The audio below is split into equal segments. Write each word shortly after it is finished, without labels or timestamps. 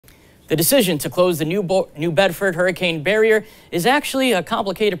The decision to close the New Bedford hurricane barrier is actually a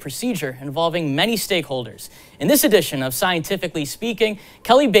complicated procedure involving many stakeholders. In this edition of Scientifically Speaking,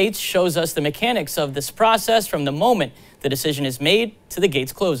 Kelly Bates shows us the mechanics of this process from the moment the decision is made to the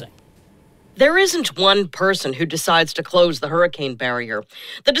gates closing. There isn't one person who decides to close the hurricane barrier.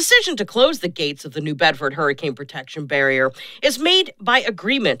 The decision to close the gates of the New Bedford Hurricane Protection Barrier is made by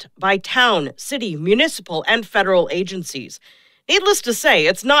agreement by town, city, municipal, and federal agencies. Needless to say,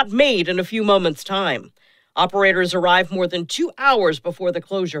 it's not made in a few moments' time. Operators arrive more than 2 hours before the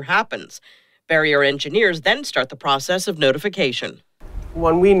closure happens. Barrier engineers then start the process of notification.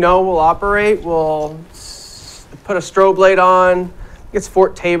 When we know we'll operate, we'll put a strobe light on. It's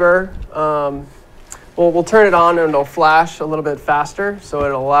Fort Tabor. We'll turn it on and it'll flash a little bit faster, so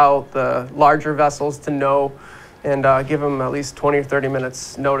it'll allow the larger vessels to know and give them at least 20 or 30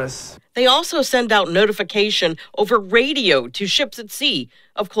 minutes notice. They also send out notification over radio to ships at sea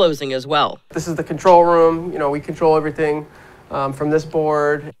of closing as well. This is the control room. We control everything from this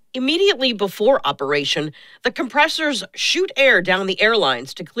board. Immediately before operation, the compressors shoot air down the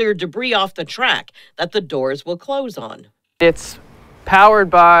airlines to clear debris off the track that the doors will close on. It's powered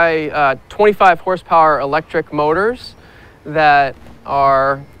by 25 horsepower electric motors that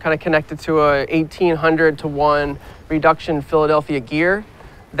are kind of connected to a 1800 to 1 reduction Philadelphia gear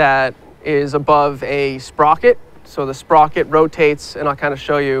that is above a sprocket. So the sprocket rotates, and I'll kind of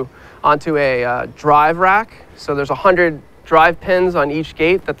show you, onto a drive rack. So there's 100 drive pins on each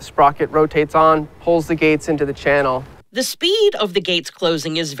gate that the sprocket rotates on, pulls the gates into the channel. The speed of the gates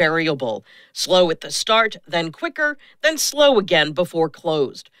closing is variable. Slow at the start, then quicker, then slow again before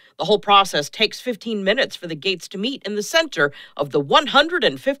closed. The whole process takes 15 minutes for the gates to meet in the center of the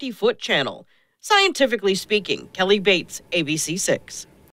 150-foot channel. Scientifically Speaking, Kelly Bates, ABC 6.